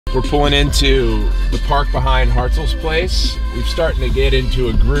We're pulling into the park behind Hartzell's place. We're starting to get into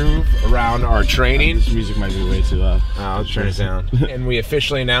a groove around our training. This music might be way too loud. I'll turn it down. And we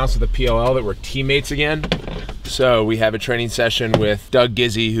officially announced with the PLL that we're teammates again. So we have a training session with Doug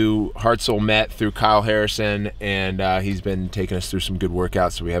Gizzy, who Hartzell met through Kyle Harrison, and he's been taking us through some good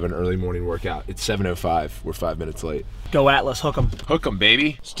workouts. So we have an early morning workout. It's 7:05. We're 5 minutes late. Go Atlas, hook 'em. Hook 'em,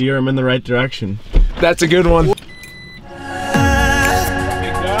 baby. Steer him in the right direction. That's a good one.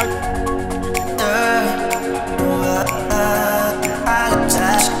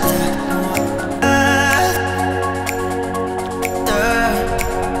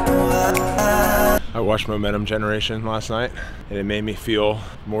 I watched Momentum Generation last night, and it made me feel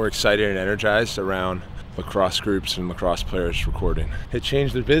more excited and energized around lacrosse groups and lacrosse players recording. It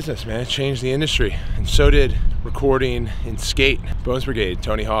changed the business, man. It changed the industry, and so did recording in skate. Bones Brigade,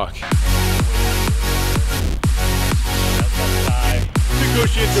 Tony Hawk.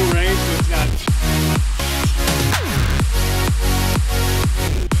 Negotiate the range, but it's not.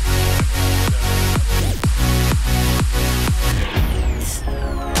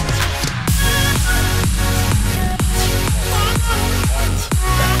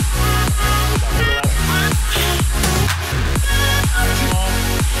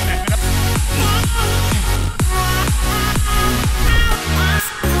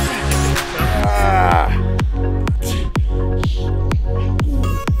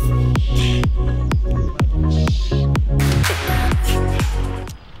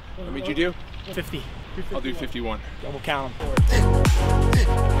 What did you do? 50. I'll do 51. We'll count them.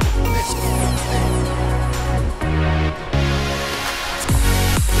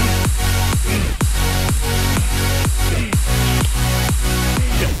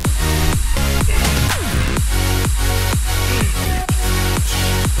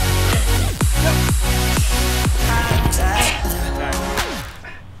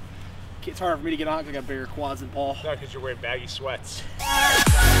 It's hard for me to get on because I got bigger quads than Paul. No, because you're wearing baggy sweats.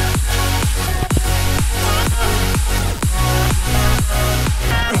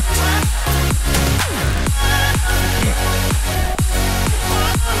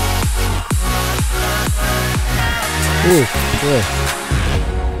 Ooh, cool.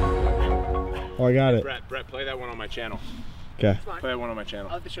 Oh, I got it. Brett, play that one on my channel. Okay. Play that one on my channel.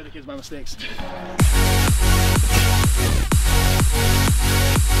 I'll have to show the kids my mistakes.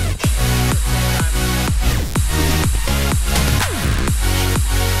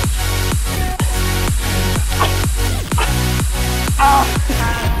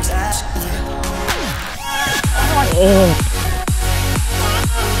 Oh.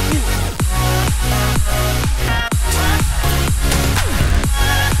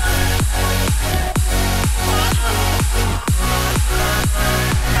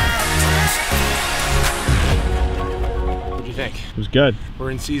 What do you think? It was good. We're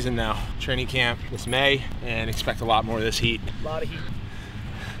in season now. Training camp this May, and expect a lot more of this heat. A lot of heat.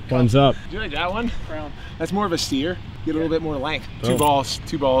 Thumbs up. Do you like that one? Crown. That's more of a steer. Get a little bit more length. Oh.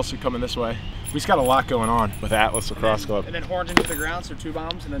 Two balls are coming this way. We just got a lot going on with Atlas Lacrosse Club. And then horns into the ground, so 2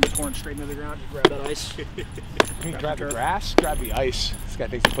 bombs, and then just horns straight into the ground. Just grab that ice. Grab the grass, grab the ice. This guy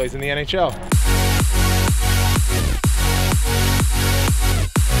thinks he plays in the NHL.